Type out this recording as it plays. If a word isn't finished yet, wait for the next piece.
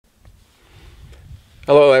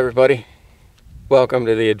Hello everybody, welcome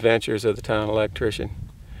to the adventures of the town electrician.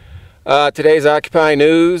 Today's Occupy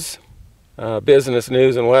News, business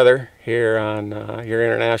news and weather here on your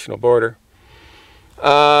international border.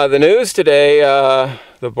 The news today,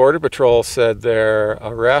 the Border Patrol said their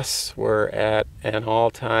arrests were at an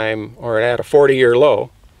all-time, or at a 40-year low.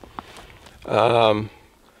 And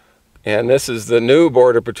this is the new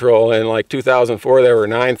Border Patrol. In like 2004 there were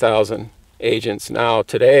 9,000 agents. Now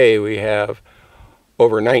today we have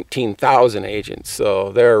over 19,000 agents,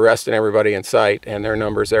 so they're arresting everybody in sight, and their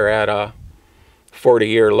numbers are at a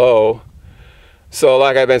 40-year low. So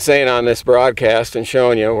like I've been saying on this broadcast and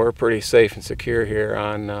showing you, we're pretty safe and secure here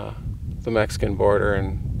on the Mexican border,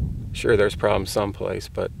 and sure there's problems someplace,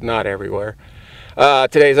 but not everywhere.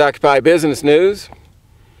 Today's Occupy Business News.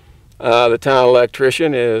 The town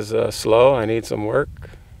electrician is slow. I need some work.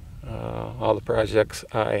 All the projects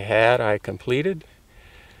I completed.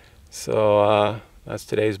 So that's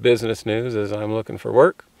today's business news, as I'm looking for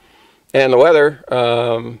work. And the weather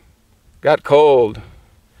got cold.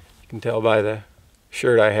 You can tell by the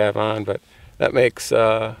shirt I have on, but that makes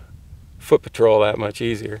foot patrol that much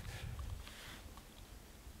easier.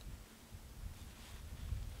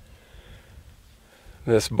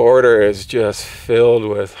 This border is just filled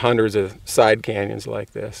with hundreds of side canyons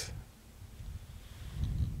like this.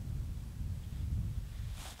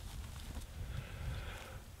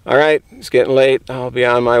 All right, it's getting late. I'll be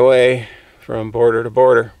on my way from border to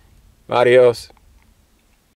border. Adios.